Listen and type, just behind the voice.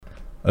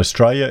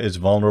Australia is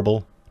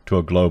vulnerable to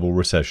a global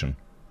recession.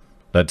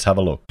 Let's have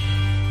a look.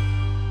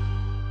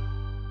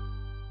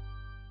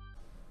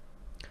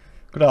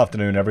 Good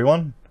afternoon,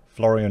 everyone.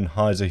 Florian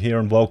Heiser here,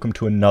 and welcome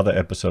to another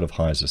episode of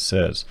Heiser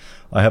Says.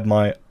 I have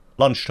my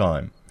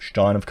lunchtime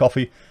stein of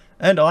coffee,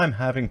 and I'm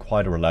having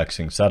quite a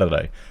relaxing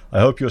Saturday. I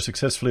hope you're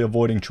successfully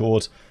avoiding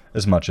chores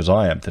as much as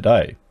I am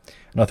today.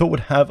 And I thought we'd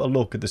have a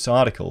look at this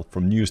article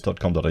from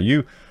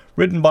news.com.au,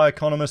 written by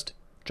economist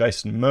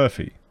Jason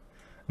Murphy.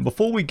 And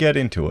before we get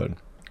into it,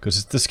 because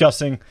it's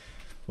discussing,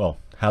 well,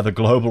 how the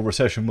global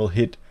recession will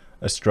hit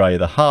Australia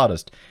the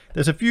hardest,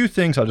 there's a few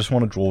things I just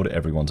want to draw to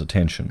everyone's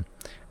attention.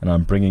 And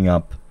I'm bringing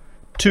up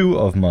two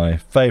of my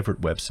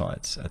favorite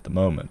websites at the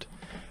moment.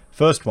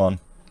 First one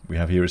we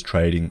have here is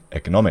Trading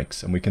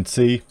Economics, and we can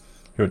see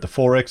here at the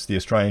Forex, the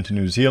Australian to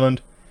New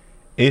Zealand,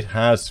 it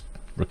has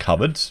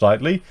recovered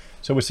slightly,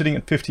 so we're sitting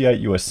at 58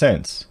 US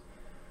cents.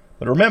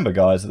 But remember,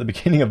 guys, at the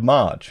beginning of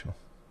March,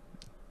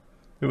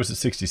 it was at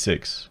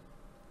 66.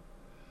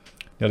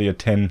 Nearly a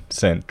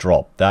 10-cent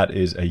drop. That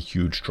is a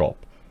huge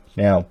drop.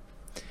 Now,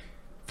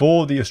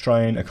 for the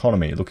Australian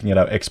economy, looking at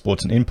our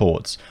exports and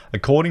imports,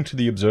 according to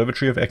the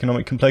Observatory of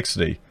Economic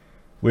Complexity,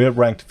 we're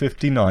ranked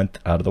 59th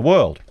out of the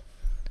world.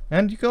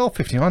 And you go,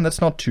 59,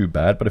 that's not too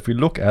bad. But if we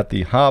look at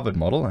the Harvard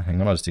model,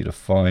 hang on, I just need to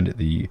find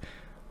the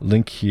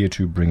link here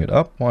to bring it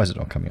up. Why is it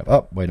not coming up?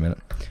 Oh, wait a minute.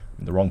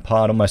 I'm in the wrong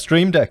part on my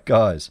stream deck,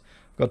 guys.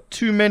 I've got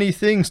too many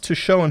things to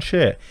show and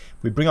share.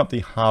 We bring up the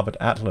Harvard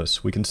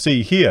Atlas. We can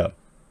see here,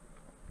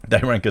 they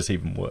rank us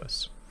even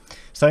worse.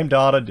 Same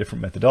data,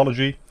 different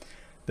methodology.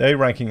 They're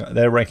ranking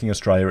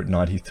Australia at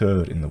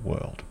 93rd in the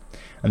world.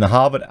 And the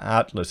Harvard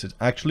Atlas is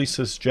actually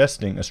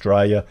suggesting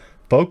Australia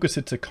focus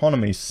its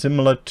economy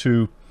similar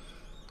to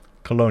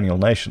colonial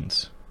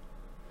nations.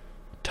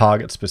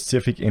 Target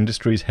specific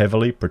industries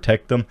heavily,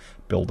 protect them,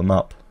 build them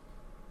up.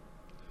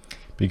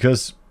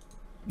 Because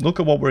look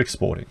at what we're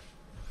exporting.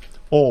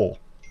 Ore,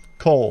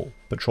 coal,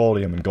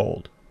 petroleum and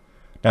gold.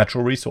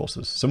 Natural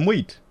resources, some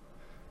wheat,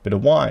 bit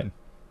of wine,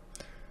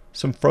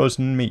 some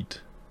frozen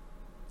meat,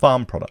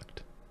 farm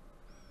product.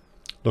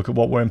 Look at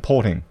what we're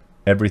importing.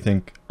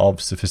 Everything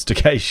of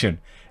sophistication.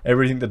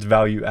 Everything that's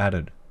value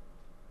added.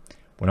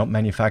 We're not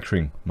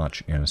manufacturing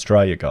much in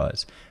Australia,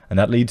 guys. And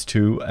that leads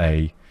to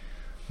a,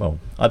 well,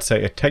 I'd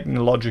say a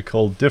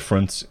technological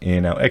difference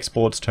in our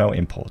exports to our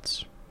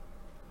imports.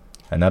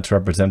 And that's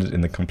represented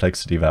in the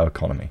complexity of our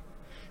economy.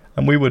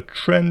 And we were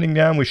trending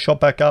down, we shot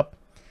back up,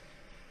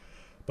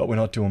 but we're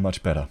not doing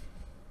much better.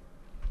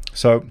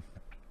 So,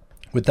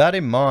 with that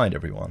in mind,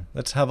 everyone,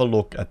 let's have a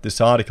look at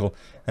this article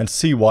and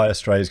see why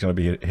Australia is going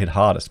to be hit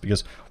hardest.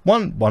 Because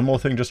one more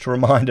thing just to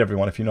remind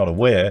everyone, if you're not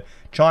aware,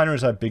 China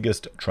is our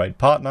biggest trade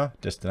partner,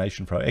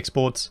 destination for our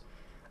exports,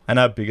 and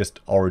our biggest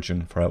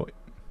origin for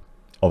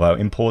our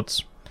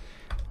imports.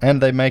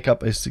 And they make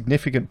up a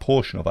significant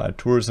portion of our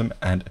tourism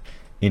and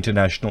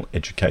international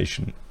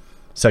education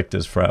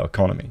sectors for our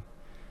economy.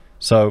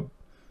 So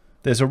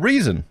there's a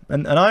reason,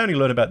 and I only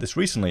learned about this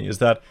recently, is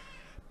that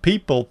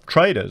people,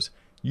 traders,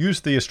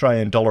 use the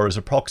Australian dollar as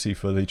a proxy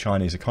for the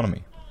Chinese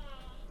economy.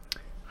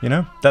 You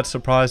know, that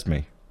surprised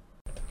me.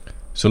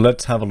 So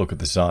let's have a look at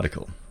this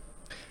article.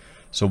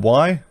 So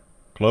why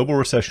global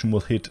recession will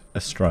hit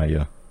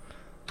Australia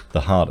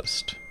the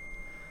hardest.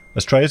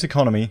 Australia's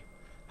economy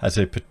has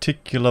a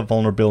particular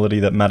vulnerability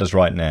that matters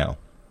right now.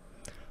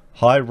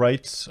 High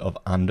rates of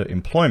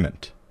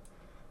underemployment.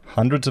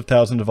 Hundreds of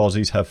thousands of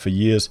Aussies have for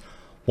years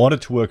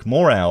wanted to work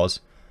more hours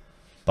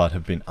but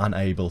have been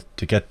unable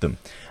to get them.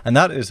 And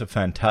that is a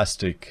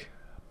fantastic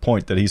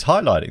point that he's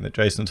highlighting, that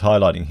Jason's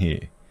highlighting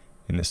here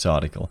in this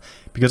article.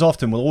 Because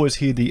often we'll always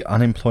hear the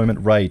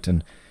unemployment rate,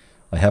 and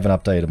I haven't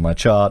updated my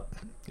chart.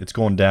 It's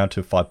gone down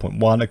to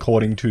 5.1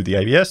 according to the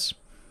ABS.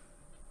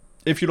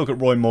 If you look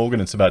at Roy Morgan,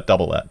 it's about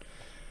double that,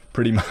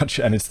 pretty much,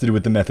 and it's to do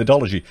with the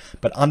methodology.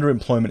 But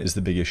underemployment is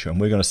the big issue, and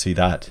we're going to see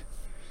that.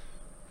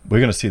 We're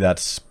going to see that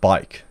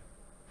spike.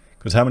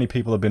 Because how many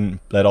people have been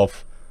let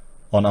off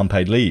on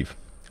unpaid leave?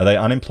 Are they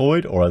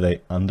unemployed or are they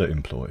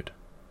underemployed?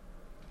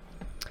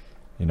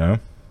 You know,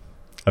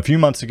 a few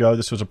months ago,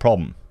 this was a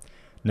problem.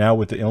 Now,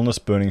 with the illness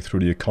burning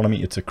through the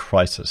economy, it's a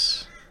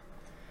crisis.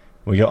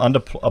 We go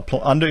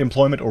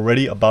underemployment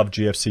already above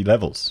GFC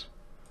levels.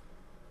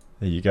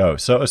 There you go.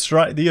 So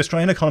the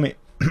Australian economy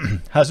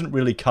hasn't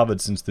really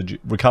recovered since the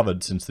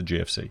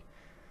GFC.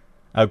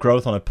 Our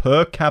growth on a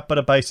per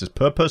capita basis,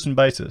 per person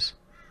basis,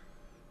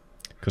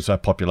 because our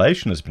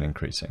population has been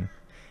increasing,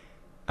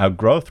 our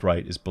growth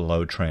rate is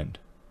below trend.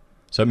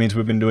 So it means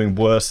we've been doing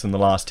worse than the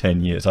last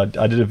 10 years. I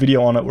did a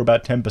video on it. We're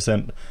about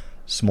 10%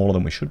 smaller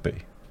than we should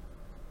be.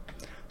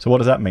 So what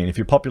does that mean? If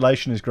your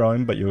population is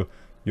growing, but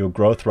your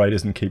growth rate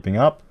isn't keeping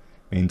up,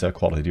 it means our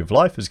quality of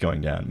life is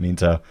going down. It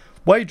means our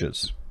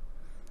wages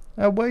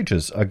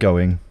are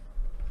going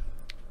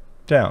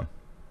down.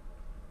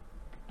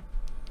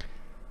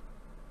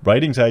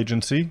 Ratings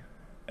agency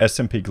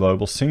S&P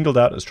Global singled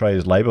out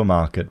Australia's labour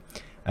market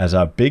as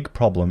our big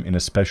problem in a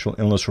special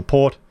illness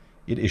report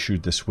it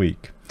issued this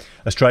week.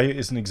 Australia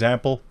is an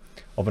example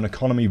of an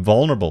economy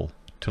vulnerable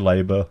to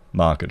labour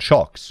market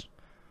shocks.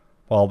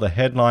 while the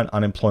headline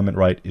unemployment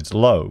rate is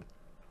low,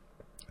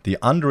 the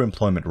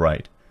underemployment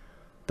rate,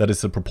 that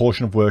is the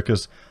proportion of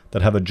workers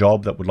that have a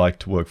job that would like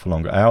to work for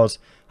longer hours,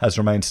 has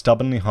remained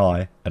stubbornly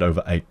high at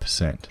over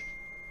 8%.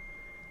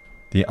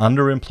 The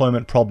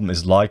underemployment problem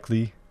is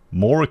likely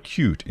more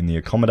acute in the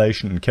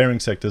accommodation and caring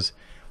sectors,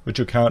 which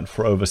account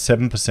for over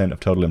 7% of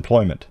total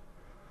employment.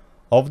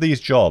 Of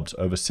these jobs,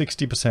 over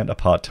 60% are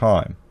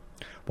part-time.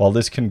 While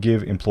this can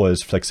give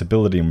employers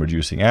flexibility in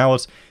reducing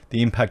hours,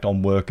 the impact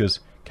on workers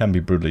can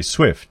be brutally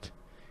swift.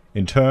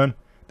 In turn,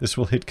 this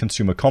will hit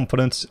consumer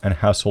confidence and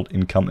household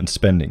income and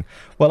spending.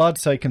 Well, I'd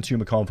say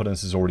consumer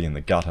confidence is already in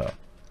the gutter.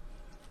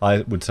 I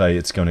would say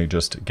it's going to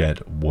just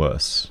get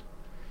worse.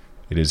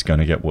 It is going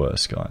to get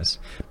worse, guys.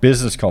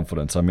 Business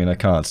confidence, I mean, I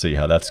can't see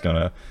how that's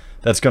going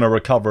to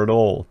recover at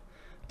all.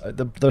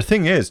 The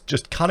thing is,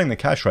 just cutting the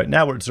cash rate,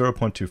 now we're at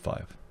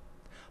 0.25.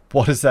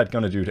 What is that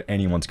going to do to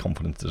anyone's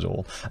confidence at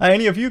all? Are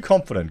any of you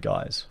confident,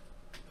 guys?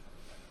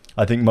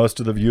 I think most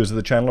of the viewers of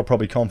the channel are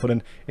probably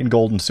confident in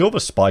gold and silver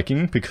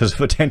spiking because of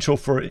potential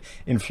for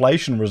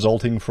inflation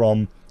resulting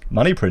from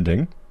money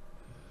printing.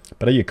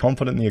 But are you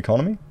confident in the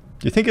economy?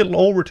 Do you think it'll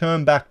all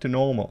return back to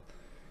normal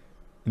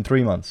in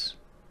 3 months,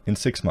 in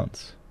 6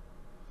 months?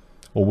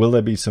 Or will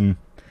there be some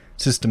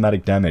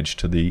systematic damage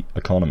to the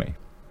economy?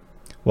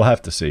 We'll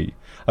have to see.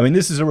 I mean,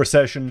 this is a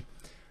recession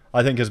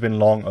I think has been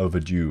long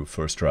overdue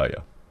for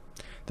Australia.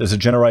 There's a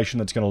generation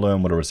that's going to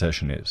learn what a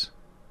recession is.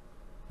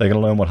 They're going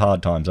to learn what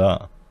hard times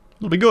are.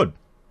 It'll be good.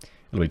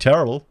 It'll be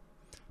terrible,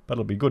 but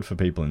it'll be good for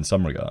people in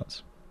some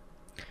regards.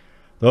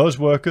 Those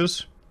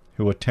workers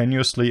who are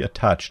tenuously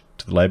attached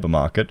to the labour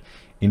market,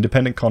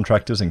 independent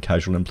contractors and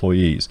casual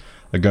employees,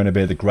 are going to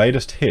bear the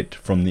greatest hit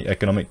from the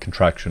economic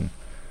contraction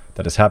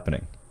that is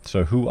happening.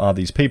 So who are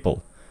these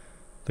people?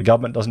 The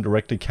government doesn't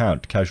directly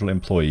count casual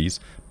employees,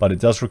 but it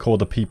does record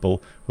the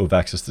people who have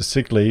access to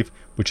sick leave,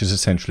 which is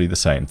essentially the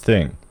same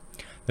thing.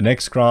 The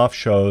next graph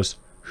shows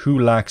who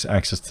lacks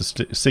access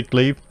to sick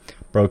leave,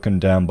 broken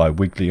down by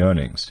weekly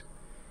earnings.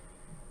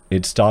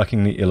 It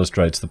starkly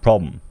illustrates the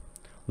problem.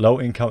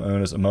 Low-income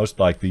earners are most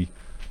likely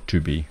to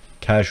be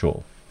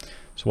casual.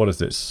 So what is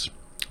this?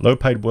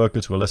 Low-paid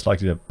workers who are less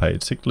likely to have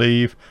paid sick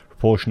leave,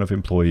 proportion of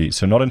employees.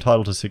 So not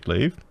entitled to sick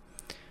leave,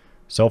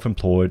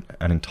 self-employed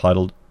and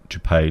entitled to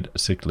paid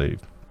sick leave.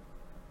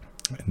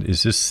 And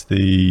is this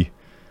the...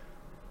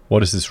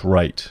 what is this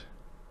rate?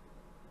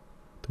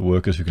 The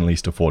workers who can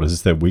least afford. Is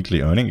this their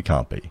weekly earning? It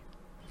can't be.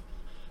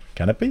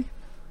 Can it be?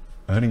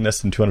 Earning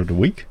less than 200 a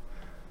week?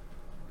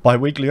 By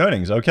weekly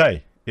earnings,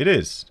 okay. It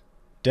is.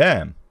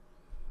 Damn.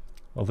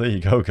 Well, there you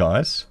go,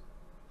 guys.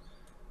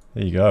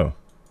 There you go.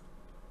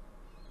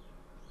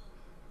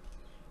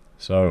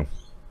 So,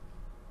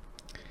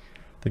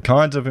 the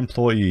kinds of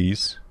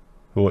employees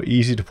who are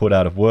easy to put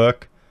out of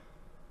work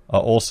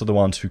are also the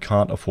ones who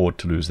can't afford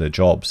to lose their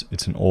jobs.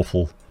 It's an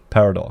awful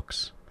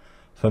paradox.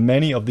 For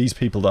many of these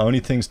people, the only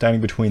thing standing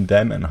between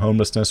them and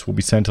homelessness will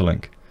be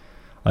Centrelink.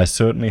 I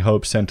certainly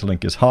hope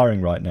Centrelink is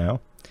hiring right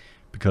now,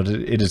 because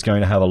it is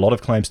going to have a lot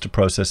of claims to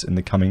process in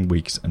the coming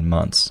weeks and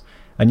months.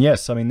 And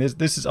yes, I mean,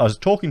 this is. I was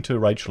talking to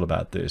Rachel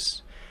about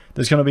this.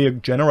 There's going to be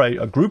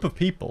a group of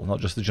people,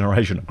 not just the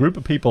generation, a group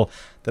of people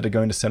that are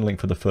going to Centrelink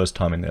for the first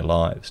time in their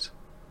lives.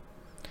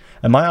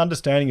 And my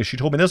understanding is, she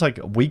told me there's like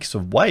weeks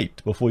of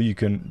wait before you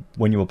can,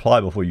 when you apply,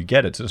 before you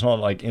get it. So it's not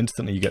like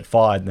instantly you get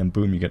fired and then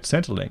boom, you get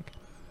Centrelink.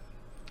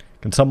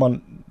 Can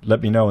someone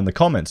let me know in the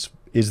comments,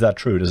 is that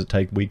true? Does it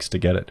take weeks to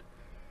get it?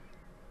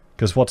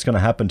 Because what's going to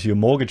happen to your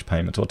mortgage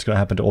payments? What's going to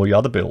happen to all your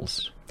other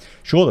bills?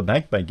 Sure, the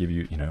bank may give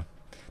you,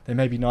 they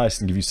may be nice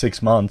and give you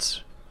 6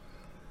 months.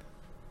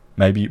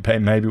 Maybe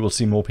we'll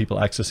see more people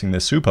accessing their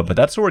super, but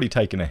that's already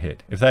taken a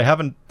hit. If they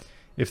haven't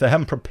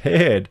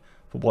prepared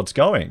for what's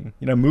going,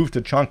 moved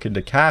a chunk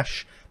into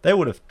cash, they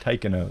would have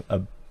taken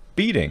a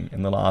beating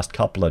in the last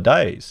couple of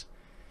days.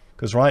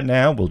 Because right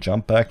now, we'll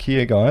jump back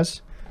here,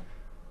 guys.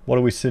 What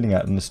are we sitting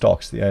at in the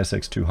stocks? The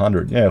ASX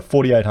 200. Yeah,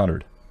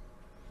 4,800.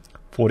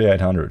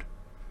 4,800.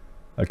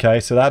 Okay,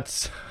 so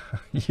that's,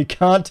 you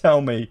can't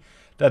tell me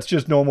that's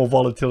just normal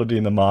volatility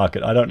in the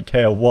market. I don't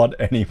care what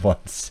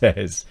anyone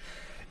says.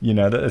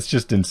 That's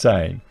just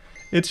insane.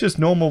 It's just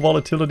normal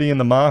volatility in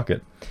the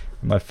market.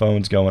 My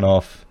phone's going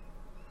off.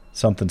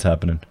 Something's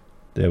happening.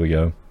 There we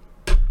go.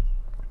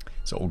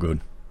 It's all good.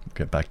 We'll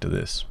get back to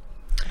this.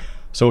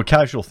 So a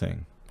casual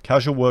thing.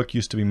 Casual work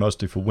used to be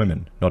mostly for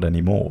women, not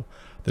anymore.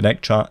 The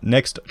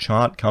next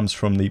chart comes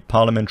from the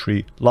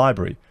Parliamentary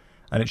Library,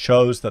 and it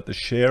shows that the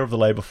share of the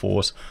labour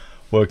force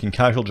working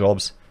casual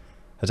jobs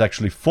has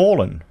actually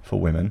fallen for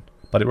women,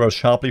 but it rose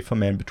sharply for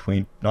men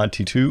between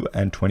 1992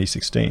 and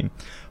 2016.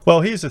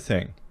 Well, here's the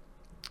thing.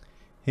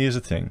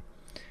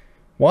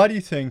 Why do you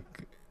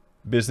think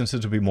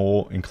businesses would be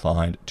more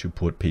inclined to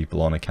put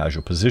people on a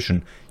casual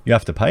position? You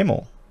have to pay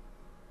more.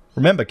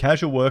 Remember,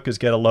 casual workers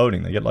get a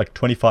loading. They get like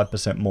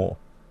 25% more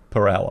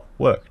per hour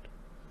worked.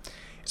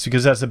 It's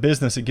because as a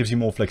business, it gives you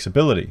more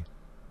flexibility.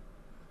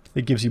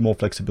 It gives you more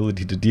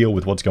flexibility to deal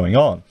with what's going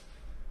on.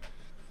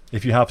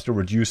 If you have to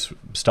reduce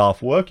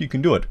staff work, you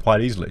can do it quite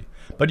easily.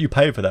 But you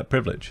pay for that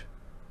privilege.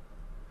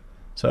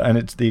 So, and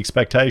it's the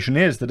expectation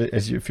is that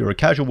if you're a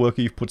casual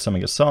worker, you've put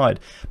something aside.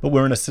 But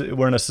we're in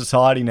a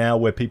society now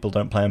where people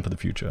don't plan for the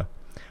future.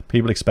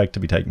 People expect to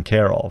be taken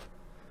care of.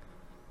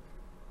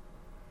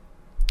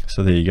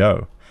 So there you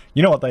go.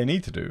 You know what they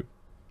need to do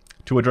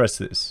to address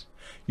this?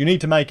 You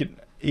need to make it,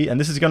 and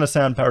this is going to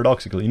sound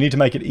paradoxical, you need to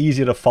make it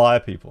easier to fire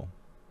people.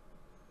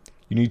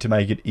 You need to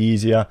make it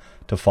easier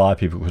to fire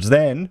people, because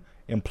then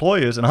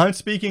employers, and I'm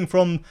speaking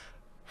from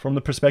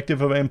the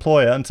perspective of an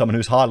employer and someone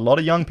who's hired a lot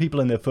of young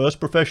people in their first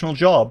professional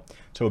job,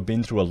 so have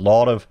been through a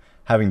lot of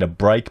having to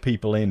break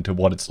people into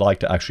what it's like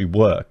to actually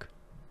work.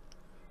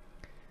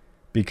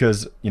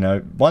 Because,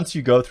 once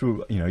you go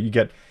through,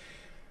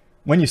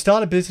 when you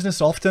start a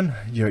business, often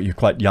you're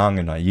quite young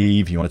and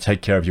naive. You want to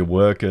take care of your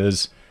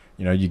workers.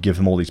 You give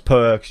them all these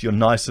perks. You're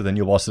nicer than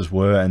your bosses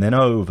were. And then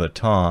over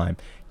time,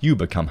 you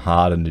become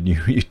hardened, and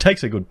it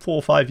takes a good 4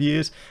 or 5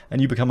 years,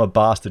 and you become a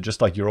bastard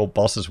just like your old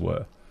bosses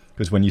were.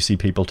 Because when you see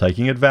people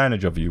taking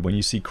advantage of you, when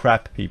you see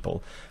crap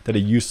people that are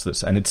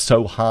useless, and it's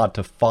so hard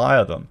to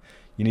fire them,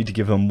 you need to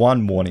give them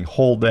one warning,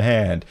 hold their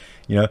hand,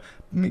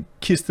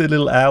 kiss their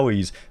little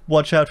owies,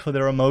 watch out for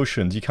their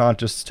emotions. You can't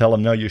just tell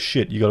them, no, you're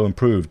shit, you got to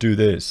improve, do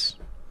this.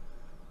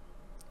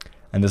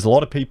 And there's a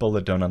lot of people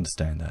that don't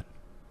understand that.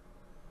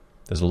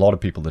 There's a lot of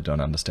people that don't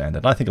understand that.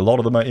 And I think a lot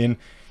of them are in,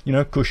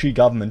 cushy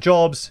government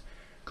jobs,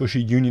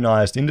 cushy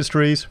unionized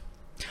industries.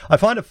 I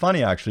find it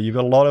funny, actually. You've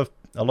got a lot of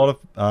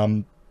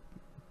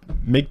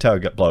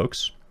MGTOW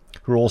blokes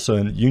who are also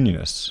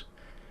unionists.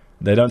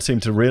 They don't seem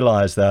to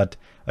realize that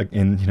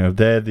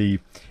they're the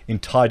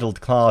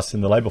entitled class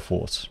in the labor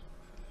force.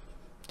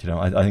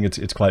 I think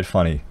it's quite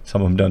funny.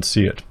 Some of them don't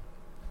see it.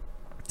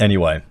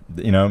 Anyway,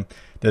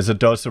 there's a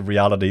dose of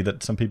reality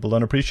that some people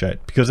don't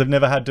appreciate because they've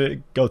never had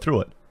to go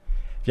through it.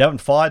 If you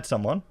haven't fired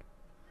someone,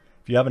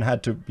 if you haven't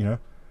had to,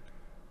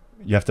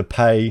 you have to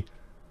pay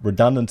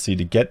redundancy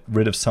to get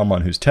rid of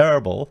someone who's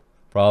terrible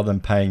rather than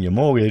paying your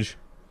mortgage,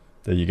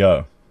 there you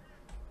go.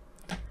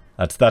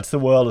 That's the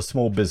world of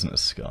small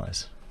business,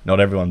 guys. Not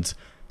everyone's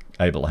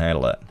able to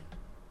handle that.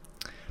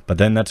 But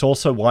then that's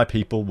also why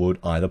people would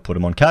either put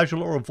them on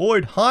casual or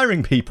avoid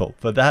hiring people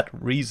for that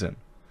reason.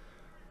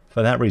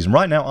 For that reason.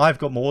 Right now, I've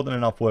got more than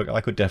enough work. I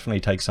could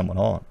definitely take someone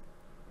on.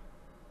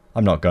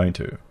 I'm not going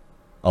to.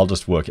 I'll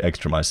just work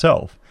extra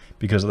myself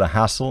because of the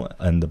hassle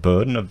and the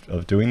burden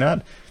of doing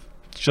that.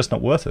 It's just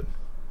not worth it.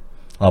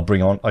 I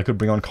could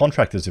bring on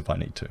contractors if I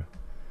need to.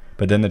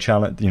 But then the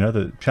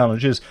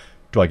challenge is,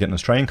 do I get an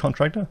Australian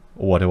contractor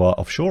or do I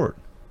offshore it?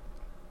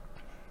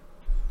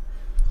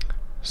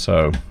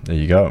 So there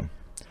you go.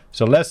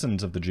 So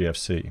lessons of the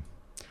GFC.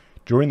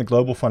 During the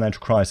global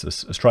financial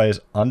crisis, Australia's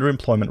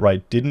underemployment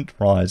rate didn't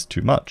rise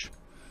too much.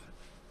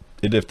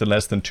 It lifted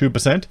less than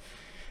 2%.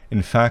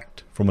 In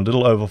fact, from a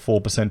little over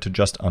 4% to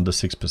just under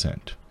 6%.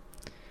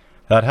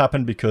 That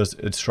happened because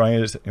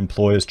Australia's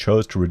employers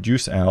chose to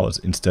reduce hours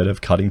instead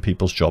of cutting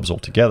people's jobs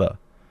altogether.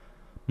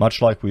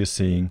 Much like we are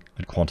seeing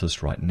at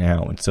Qantas right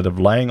now. Instead of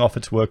laying off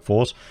its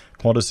workforce,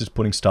 Qantas is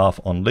putting staff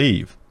on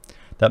leave.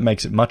 That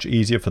makes it much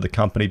easier for the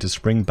company to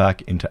spring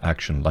back into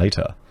action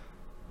later.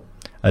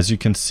 As you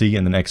can see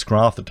in the next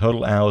graph, the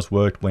total hours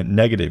worked went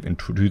negative in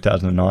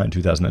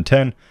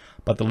 2009-2010,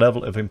 but the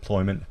level of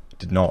employment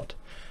did not.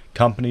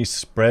 Companies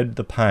spread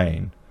the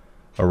pain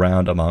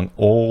around among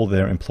all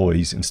their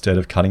employees instead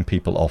of cutting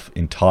people off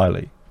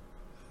entirely.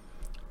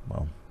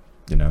 Well,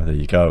 there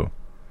you go.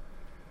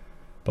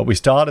 But we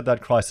started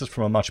that crisis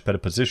from a much better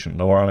position.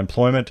 Lower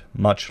unemployment,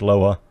 much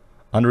lower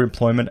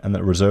underemployment, and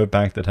the Reserve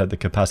Bank that had the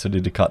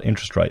capacity to cut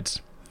interest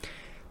rates.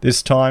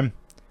 This time,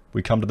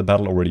 we come to the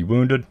battle already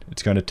wounded.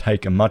 It's going to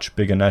take a much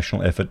bigger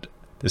national effort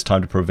this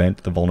time to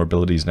prevent the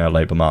vulnerabilities in our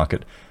labour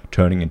market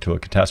turning into a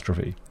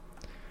catastrophe.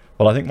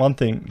 Well, I think one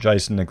thing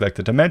Jason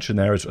neglected to mention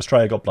there is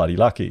Australia got bloody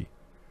lucky.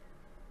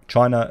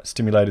 China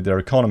stimulated their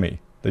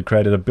economy. They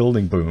created a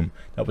building boom.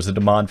 That was a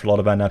demand for a lot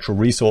of our natural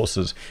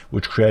resources,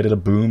 which created a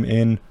boom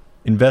in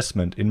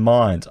investment in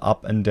mines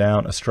up and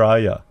down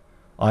Australia.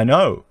 I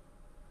know,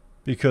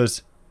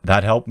 because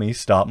that helped me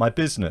start my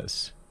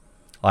business.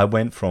 I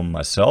went from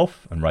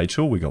myself and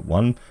Rachel, we got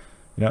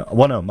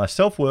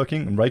myself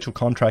working and Rachel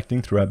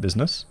contracting through our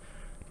business,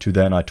 to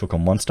then I took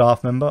on one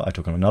staff member, I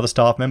took on another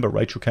staff member,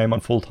 Rachel came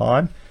on full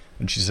time,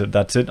 and she said,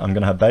 that's it, I'm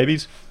going to have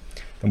babies.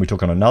 Then we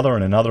took on another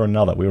and another and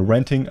another. We were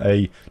renting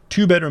a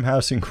 2-bedroom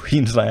house in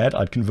Queensland.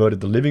 I'd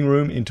converted the living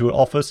room into an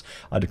office.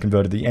 I'd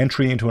converted the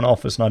entry into an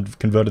office, and I'd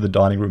converted the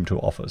dining room to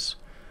an office.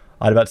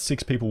 I had about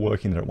 6 people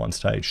working there at one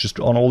stage,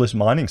 just on all this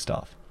mining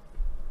stuff.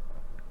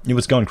 It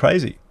was going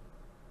crazy.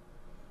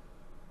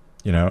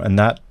 And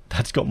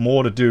that's got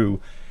more to do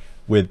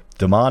with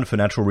demand for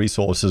natural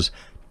resources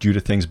due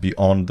to things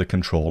beyond the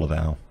control of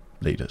our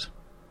leaders.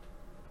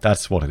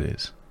 That's what it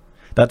is.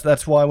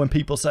 That's why when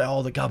people say,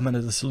 oh, the government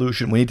is the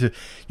solution, we need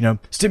to,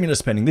 stimulus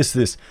spending,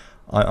 this,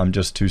 I'm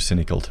just too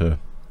cynical to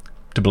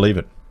believe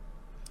it.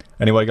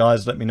 Anyway,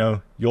 guys, let me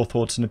know your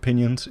thoughts and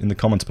opinions in the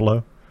comments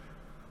below.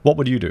 What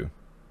would you do?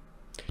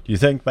 Do you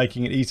think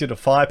making it easier to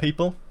fire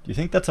people, do you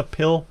think that's a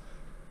pill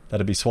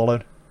that'd be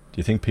swallowed? Do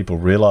you think people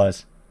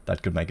realize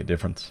that could make a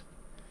difference?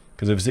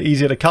 Because if it's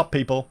easier to cut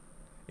people,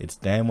 it's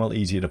damn well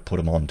easier to put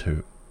them on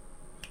too.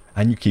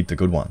 And you keep the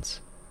good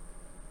ones.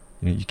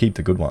 You keep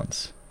the good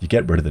ones. You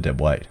get rid of the dead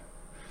weight.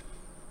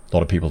 A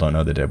lot of people don't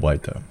know they're dead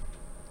weight though.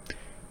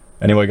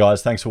 Anyway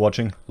guys, thanks for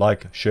watching.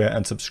 Like, share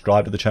and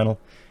subscribe to the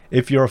channel.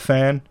 If you're a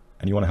fan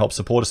and you want to help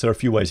support us, there are a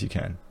few ways you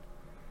can.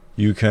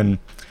 You can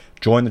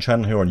join the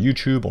channel here on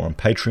YouTube or on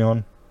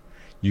Patreon.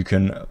 You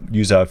can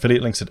use our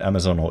affiliate links at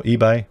Amazon or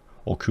eBay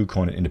or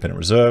KuCoin and Independent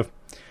Reserve.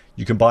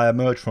 You can buy our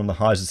merch from the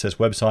Heise Says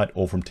website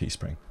or from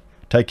Teespring.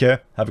 Take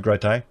care, have a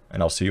great day,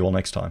 and I'll see you all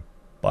next time.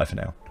 Bye for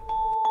now.